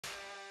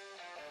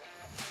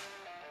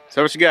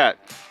So what you got?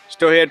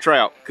 Steelhead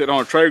trout, cooked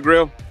on a Traeger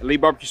grill,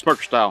 elite barbecue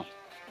smoker style.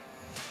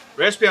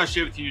 The recipe I'm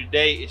sharing with you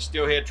today is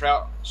steelhead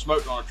trout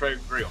smoked on a Traeger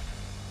grill.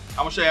 I'm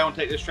gonna show you how I'm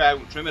gonna take this trout,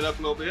 we'll trim it up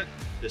a little bit,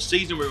 the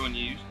season we're gonna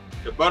use,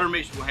 the butter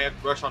mix we'll have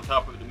to brush on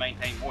top of it to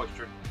maintain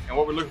moisture, and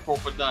what we're looking for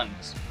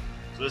doneness.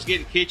 So let's get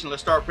in the kitchen,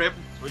 let's start prepping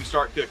so we can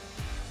start cooking.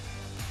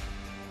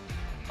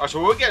 All right,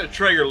 so we got the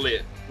Traeger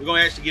lit. We're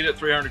gonna actually get it at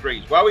 300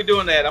 degrees. While we're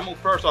doing that, I'm gonna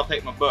first off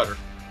take my butter.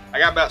 I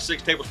got about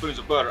 6 tablespoons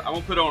of butter. I'm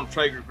gonna put it on the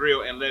Traeger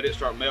grill and let it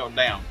start melting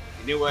down.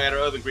 And then we'll add our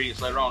other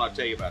ingredients later on, I'll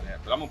tell you about that.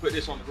 But I'm gonna put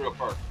this on the grill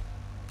first.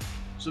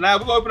 So now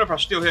we'll open up our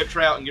steelhead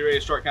trout and get ready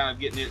to start kind of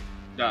getting it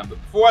done.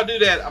 But before I do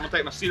that, I'm gonna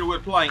take my cedar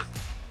wood plank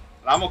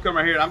and I'm gonna come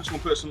right here and I'm just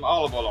gonna put some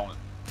olive oil on it.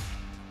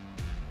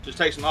 Just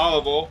take some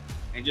olive oil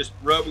and just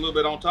rub a little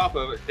bit on top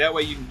of it. That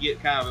way you can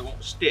get kind of, it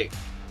won't stick.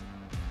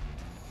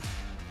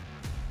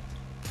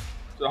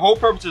 So the whole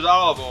purpose of the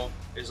olive oil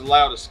is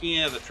allow the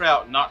skin of the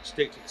trout not to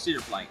stick to the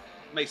cedar plank.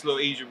 It makes it a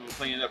little easier when we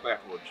clean it up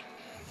afterwards.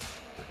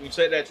 We can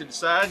set that to the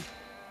side.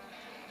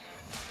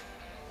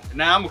 And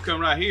now I'm gonna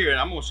come right here and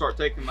I'm gonna start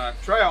taking my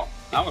trout.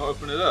 I'm gonna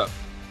open it up.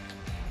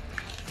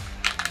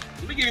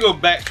 Let me give you a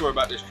little backstory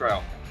about this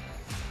trout.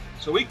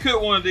 So we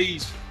cooked one of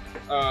these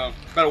about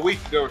a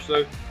week ago or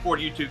so for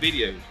YouTube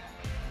videos.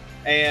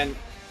 And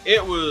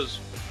it was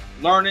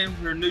learning.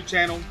 We're a new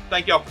channel.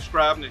 Thank y'all for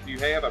subscribing. If you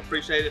have, I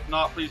appreciate it. If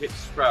not, please hit the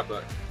subscribe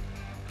button.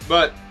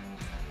 But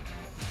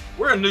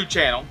we're a new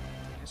channel,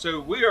 and so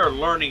we are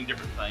learning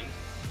different things.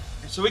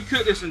 And so we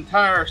cooked this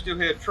entire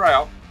steelhead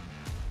trout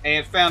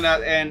and found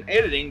out in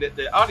editing that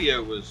the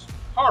audio was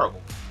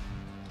horrible.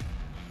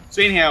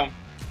 So anyhow,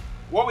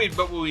 when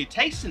we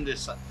tasted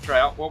this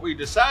trout, what we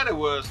decided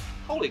was,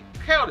 holy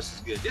cow, this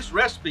is good. This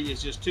recipe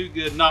is just too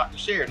good not to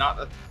share, not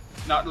to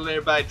let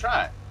everybody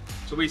try it.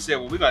 So we said,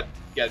 well, we got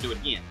to do it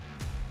again.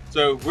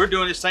 So we're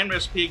doing the same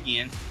recipe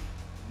again,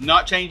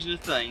 not changing a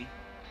thing.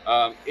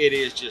 It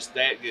is just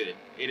that good.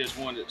 It is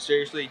one that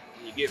seriously,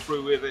 when you get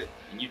through with it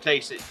and you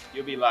taste it,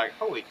 you'll be like,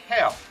 holy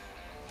cow,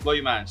 blow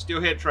your mind.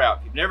 Steelhead trout.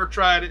 If you've never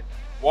tried it,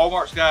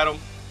 Walmart's got them.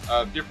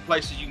 Different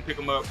places you can pick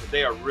them up, but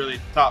they are really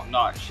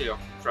top-notch shelf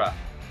to try.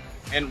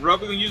 And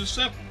rub, we're gonna use a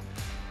simple.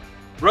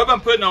 The rub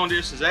I'm putting on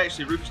this is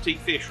actually Rufus Teague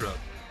fish rub.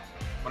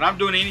 When I'm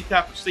doing any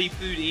type of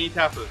seafood, any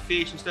type of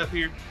fish and stuff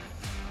here,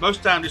 most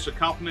of the time this will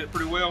complement it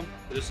pretty well,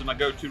 but this is my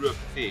go-to rub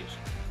for fish.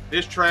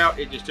 This trout,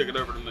 it just took it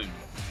over the moon.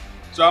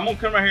 So I'm gonna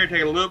come right here and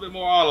take a little bit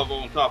more olive oil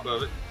on top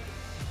of it.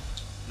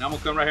 And I'm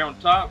gonna come right here on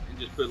top and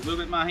just put a little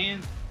bit in my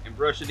hand and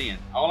brush it in.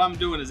 All I'm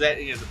doing is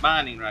acting as a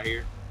binding right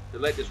here to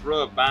let this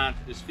rub bind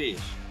to this fish.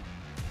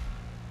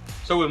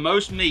 So with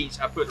most meats,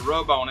 I put the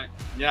rub on it,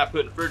 and then I put it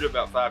in the refrigerator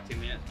about 5–10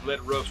 minutes to let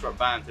the rub start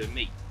binding to the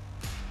meat.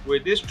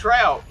 With this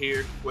trout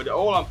here, with the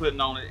oil I'm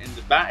putting on it and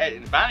the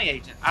binding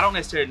agent, I don't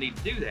necessarily need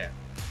to do that.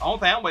 The only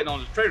thing I'm waiting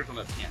on is the Traeger to come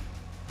up again.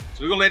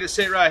 So we're gonna let it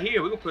sit right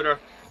here. We're gonna put our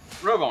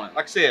rub on it.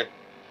 Like I said,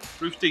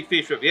 Rufus Teague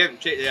fish rub. If you haven't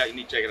checked it out, you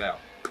need to check it out.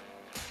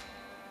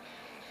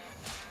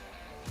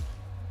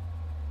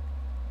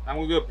 I'm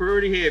gonna go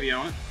pretty heavy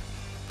on it.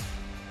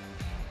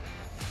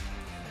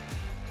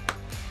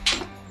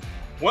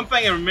 One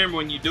thing I remember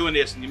when you're doing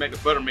this and you make a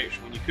butter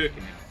mixture when you're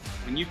cooking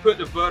it, when you put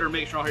the butter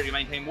mixture on here to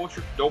maintain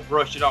moisture, don't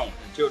brush it on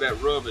until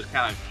that rub is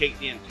kind of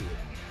caked into it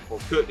or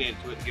cooked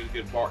into it to give a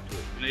good bark to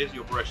it. And then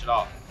you'll brush it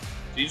off.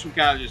 So you just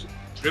kind of just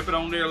drip it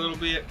on there a little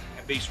bit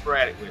and be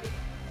sporadic with it.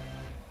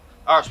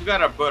 All right, so we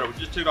got our butter. We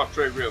just took it off the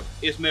Traeger grill.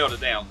 It's melted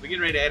down. We're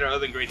getting ready to add our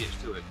other ingredients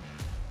to it.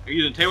 We're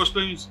using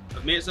tablespoons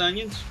of minced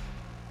onions,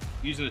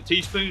 using the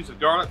teaspoons of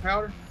garlic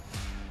powder,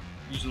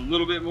 using a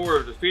little bit more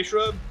of the fish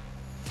rub.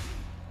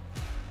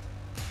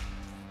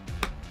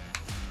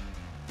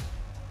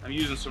 I'm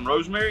using some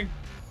rosemary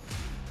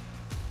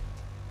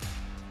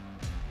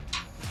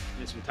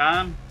and some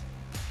thyme.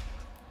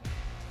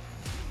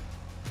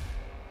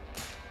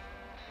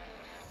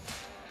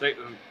 Take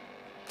the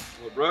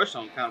little brush,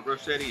 I'm kind of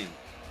brush that in.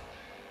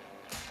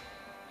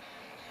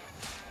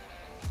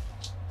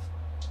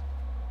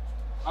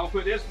 I'll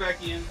put this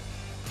back in.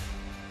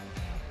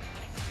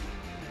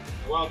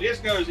 While this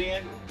goes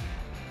in,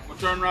 we'll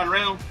turn right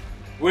around.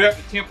 We're up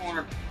the temp on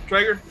our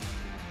Traeger.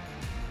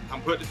 I'm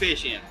putting the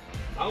fish in.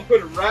 I'm gonna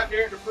put it right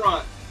there at the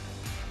front,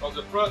 because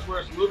the front's where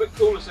it's a little bit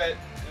coolest at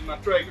in my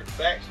Traeger. The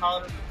back's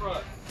hotter than the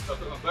front. So I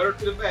put my butter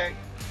to the back,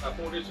 I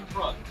pour this in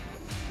front.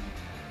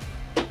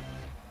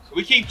 So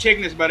we keep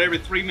checking this about every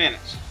 3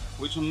 minutes.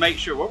 We just make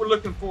sure what we're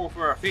looking for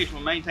our fish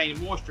when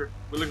maintaining moisture.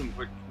 We're looking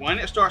for when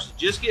it starts to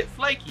just get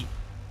flaky,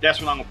 that's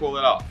when I'm gonna pull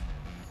it off.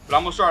 But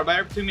I'm gonna start about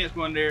every 2 minutes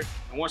going there,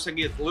 and once I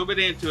get a little bit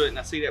into it and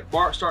I see that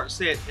bark start to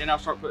set, then I'll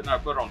start putting our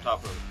butter on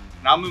top of it.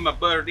 And I'll move my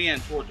butter in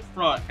towards the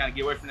front, kind of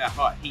get away from that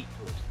hot heat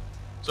towards it.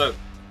 So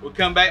we'll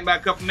come back in about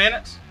a couple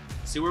minutes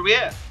and see where we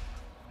at.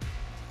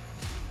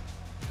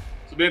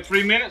 It's been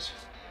 3 minutes.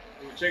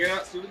 We'll check it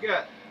out, see what we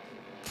got.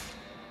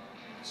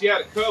 See how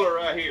the color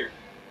right here,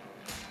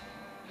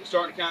 it's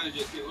starting to kind of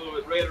just get a little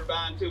bit redder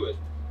bind to it.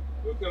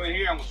 We'll come in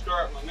here, I'm gonna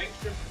start my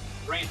mixture,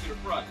 bring it to the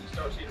front. You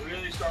start seeing it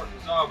really start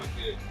dissolving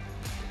good.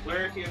 The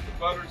clarity of the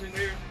butter's in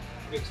there,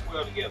 mix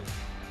well together.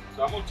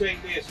 So I'm gonna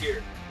take this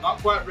here. Not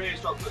quite ready to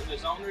start putting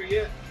this on there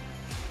yet,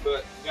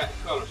 but we got the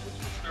color, so we're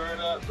gonna stir it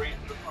up, bring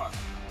it to the front.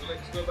 We'll let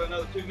this go about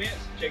another 2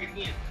 minutes, check it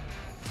again.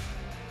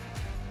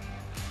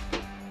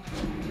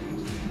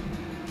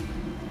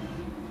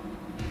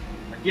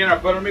 Again, our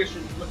butter mixture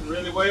is looking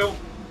really well.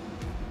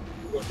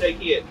 We're gonna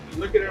take it. If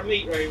you look at our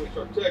meat right here, we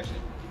start touching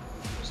it.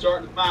 It's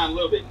starting to bind a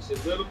little bit. You see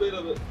a little bit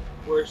of it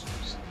where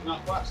it's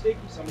not quite sticky,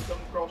 so I'm gonna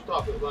come across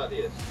top of it like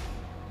this.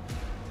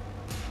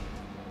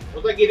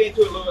 Once I get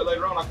into it a little bit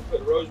later on, I can put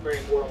the rosemary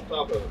and more on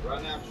top of it.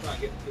 Right now, I'm just trying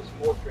to get some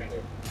moisture in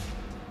there.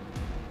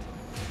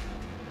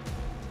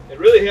 It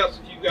really helps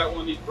if you've got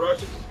one of these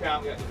brushes that's kind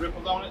of got the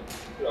ripples on it.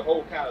 It'll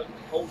hold the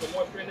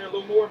moisture in there a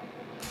little more.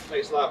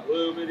 Makes life a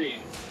little bit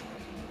easier.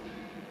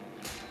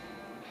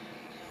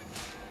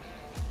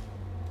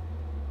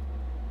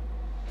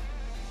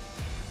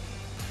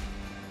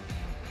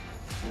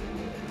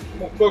 I'm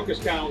going to focus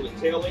kind of on the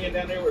tail end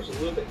down there where it's a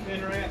little bit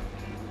thinner at.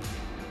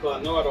 But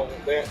I know I don't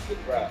want that to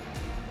get dry.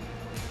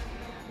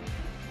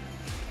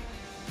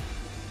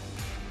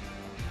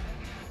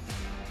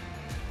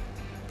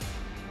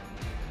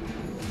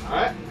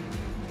 Alright,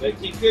 let it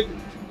keep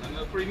cooking.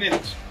 Another 3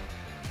 minutes.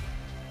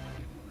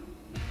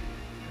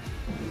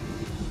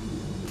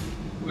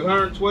 With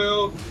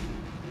 112,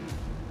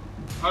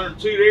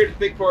 102 there, the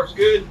thick part's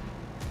good.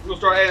 We're going to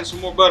start adding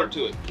some more butter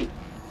to it.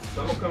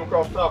 So I'm going to come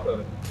across the top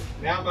of it.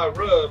 Now my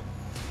rub,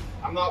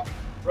 I'm not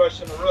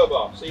brushing the rub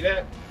off. See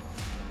that?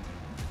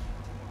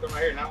 Come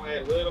right here, now I'm going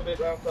to add a little bit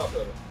right on top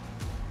of it.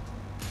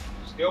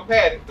 Still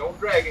pat it, don't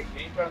drag it.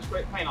 You ain't trying to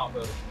scrape paint off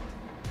of it.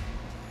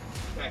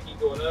 Kind of keep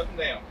going up and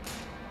down.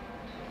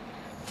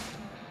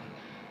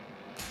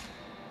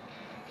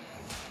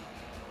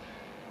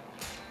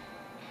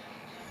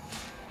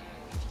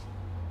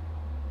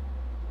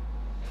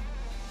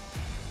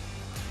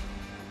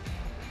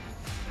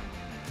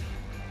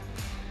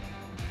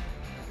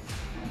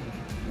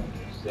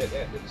 Set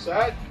that to the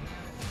side.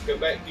 Go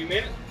back a few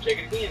minutes, check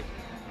it again.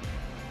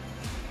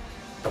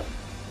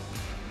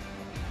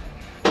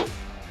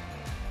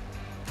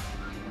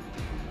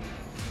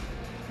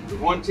 We're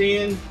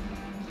 110,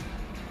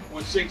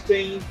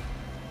 116,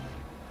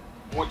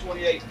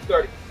 128,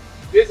 30.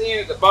 This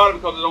end at the bottom,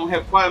 because it don't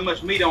have quite as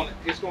much meat on it,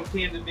 it's going to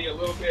tend to be a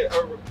little bit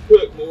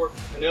overcooked more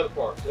than the other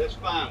parts. So that's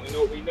fine. We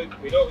know what we're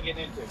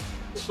getting into.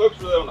 Just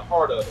focus really on the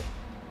heart of it.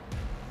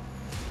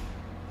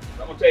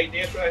 I'm going to take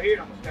this right here,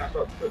 and I'm just kind of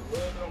start to put a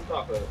little bit on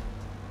top of it.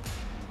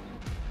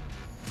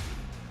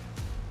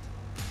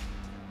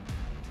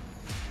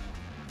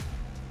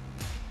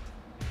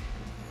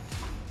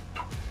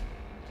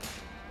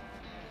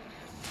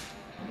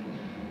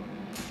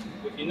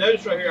 If you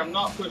notice right here, I'm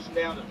not pushing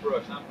down this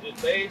brush. I'm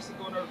just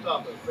basically going over the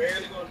top of it,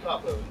 barely going to the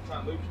top of it, and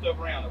trying to move stuff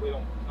around that we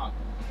don't not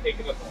pick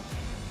it up on.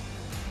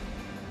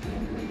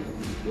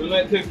 We'll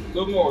let it cook a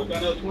little more. We've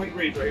got another 20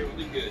 degrees right here. We'll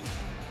do good.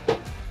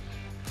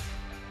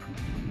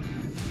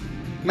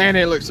 Man,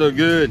 it looks so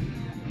good.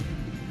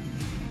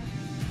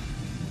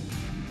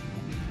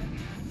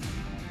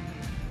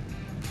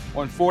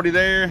 $140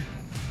 there,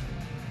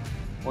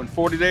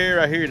 140 there.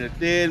 Right here in the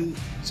dead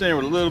center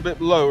with a little bit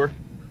lower.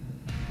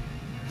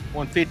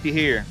 150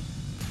 here.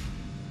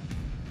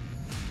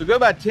 So go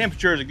by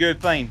temperature is a good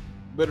thing,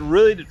 but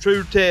really the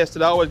true test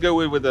that I always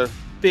go with a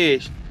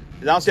fish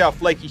is I don't see how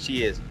flaky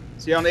she is.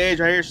 See on the edge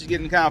right here, she's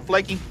getting kind of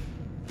flaky.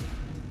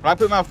 When I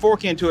put my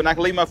fork into it and I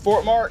can leave my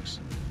fork marks,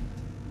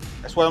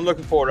 that's what I'm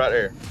looking for right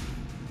there.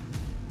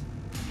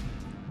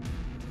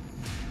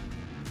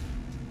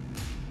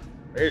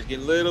 There's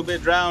getting a little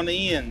bit dry on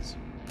the ends.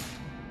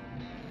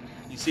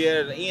 You see that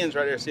at the ends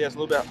right there. See that's a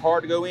little bit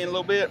hard to go in a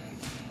little bit.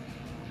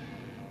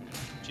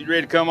 She's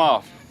ready to come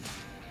off.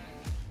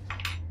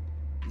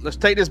 Let's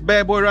take this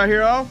bad boy right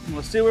here off and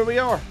let's see where we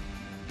are.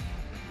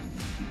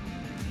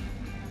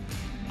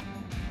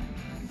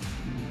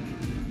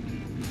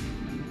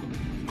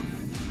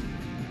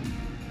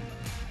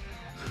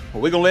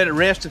 Well, we're gonna let it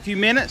rest a few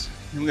minutes,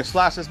 and we're gonna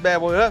slice this bad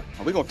boy up,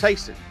 and we're gonna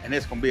taste it, and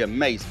it's gonna be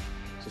amazing.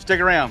 So stick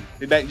around,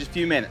 be back in just a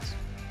few minutes.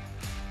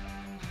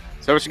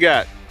 So what you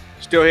got?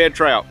 Steelhead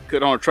trout,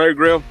 cooked on a tray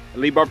grill,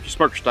 Lee barbecue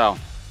smoker style.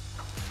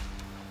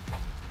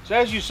 So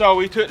as you saw,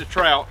 we took the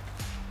trout,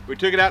 we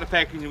took it out of the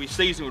packaging, and we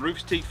seasoned with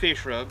Rufus Teague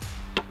fish rub,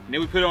 and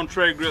then we put it on a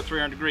tray grill at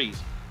 300 degrees.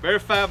 Every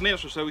 5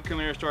 minutes or so, we come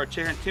in here and start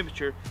checking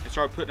temperature, and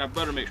start putting our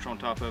butter mixture on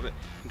top of it,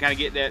 and kind of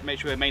get that, make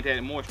sure we maintain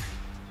that moisture.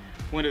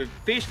 When the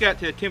fish got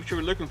to the temperature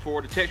we're looking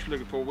for, the texture we're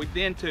looking for, we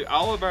then took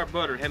all of our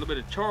butter, had a little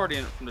bit of chard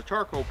in it from the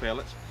charcoal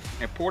pellets,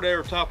 and poured it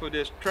over top of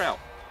this trout.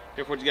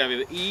 Therefore, it's got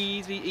an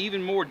easy,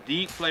 even more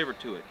deep flavor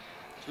to it.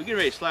 So we get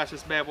ready to slice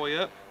this bad boy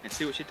up and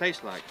see what she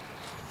tastes like.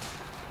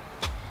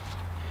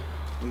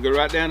 We can go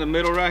right down the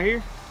middle right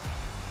here.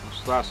 We'll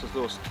slice this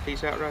little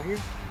piece out right here.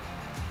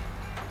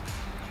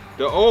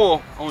 The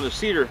oil on the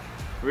cedar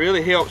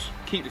really helps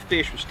keep the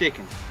fish from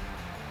sticking.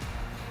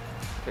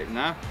 Take the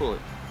knife, pull it.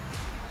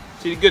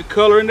 See the good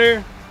color in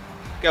there?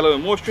 Got a little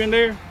moisture in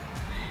there.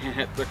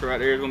 That sucker right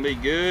there is gonna be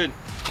good.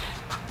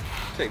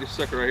 Take this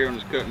sucker right here on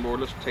this cutting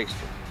board, let's taste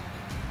it.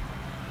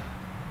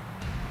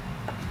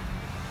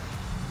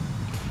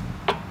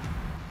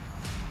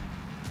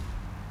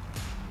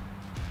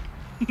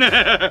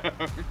 That's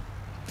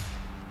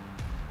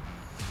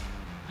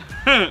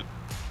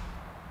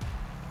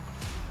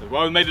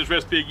why we made this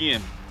recipe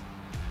again.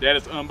 That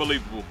is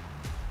unbelievable.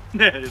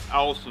 That is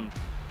awesome.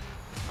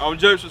 All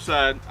jokes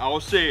aside, all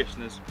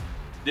seriousness,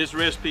 this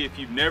recipe, if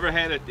you've never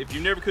had it, if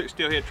you've never cooked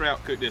steelhead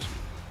trout, cook this one.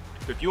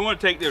 If you want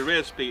to take this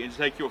recipe and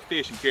take your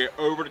fish and carry it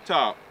over the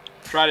top,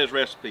 try this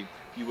recipe.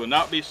 You will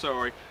not be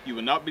sorry. You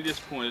will not be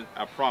disappointed.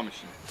 I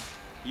promise you.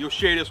 You'll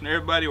share this with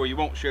everybody, or you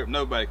won't share it with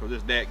nobody because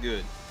it's that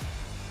good.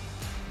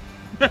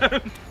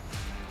 I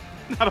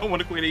don't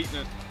want to quit eating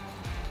it.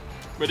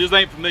 But this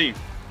ain't for me.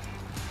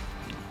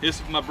 This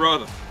is for my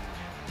brother.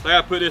 So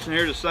I put this in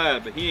here to the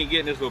side, but he ain't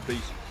getting this little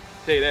piece.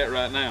 I'll tell you that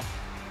right now.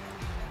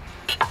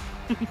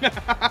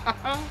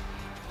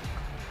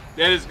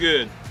 That is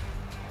good.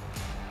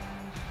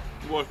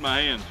 Wash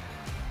my hands.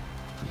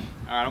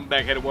 Alright, I'm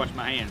back here to wash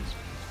my hands.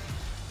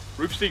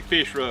 Rufus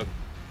fish rub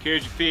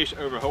carries your fish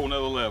over a whole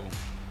nother level.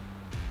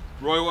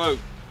 Royal Oak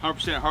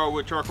 100%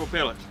 hardwood charcoal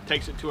pellets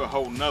takes it to a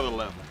whole nother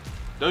level.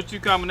 Those two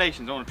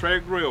combinations on a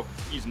Traeger grill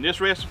using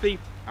this recipe,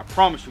 I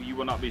promise you, you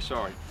will not be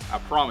sorry. I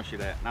promise you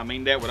that, and I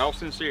mean that with all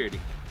sincerity.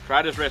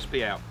 Try this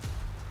recipe out.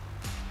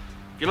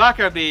 If you like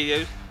our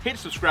videos, hit the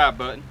subscribe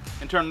button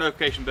and turn the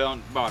notification bell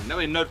on the bottom. That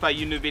way it'll notify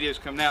you new videos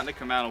coming out, and they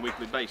come out on a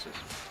weekly basis.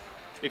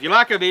 If you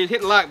like our videos,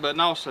 hit the like button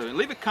also, and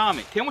leave a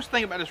comment. Tell me what you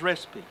think about this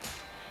recipe.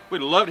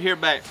 We'd love to hear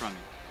back from you.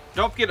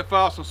 Don't forget to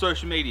follow us on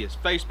social medias,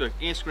 Facebook,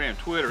 Instagram,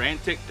 Twitter,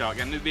 and TikTok.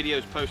 Got new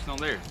videos posted on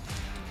there.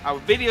 Our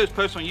videos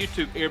post on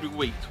YouTube every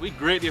week, so we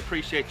greatly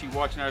appreciate you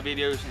watching our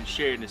videos and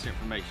sharing this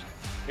information.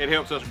 It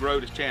helps us grow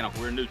this channel.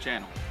 We're a new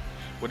channel.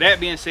 With that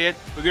being said,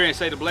 we're going to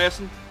say the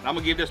blessing, and I'm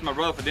going to give this to my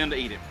brother for them to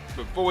eat it.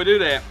 But before we do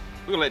that,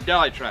 we're going to let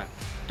Dolly try it.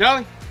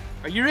 Dolly,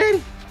 are you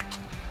ready?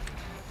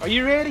 Are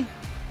you ready?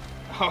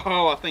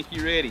 Oh, I think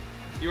you're ready.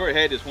 You already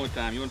had this one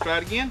time. You want to try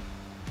it again?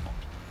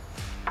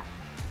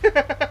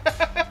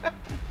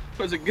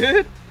 Was it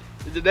good?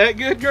 Is it that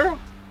good, girl?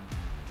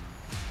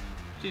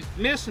 She's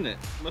missing it.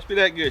 Must be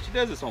that good. She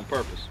does this on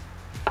purpose.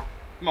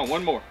 Come on,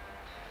 one more.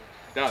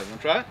 Dolly, you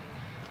want to try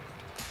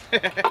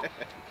it?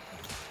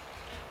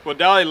 Well,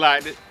 Dolly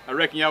liked it. I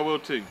reckon y'all will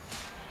too.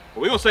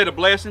 Well, we're going to say the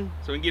blessing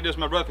so we can get this to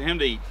my brother for him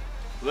to eat.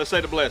 So let's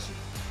say the blessing.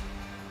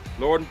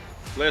 Lord,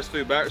 bless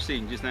food by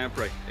receiving. Just now I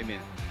pray. Amen.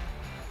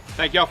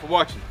 Thank y'all for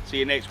watching. See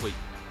you next week.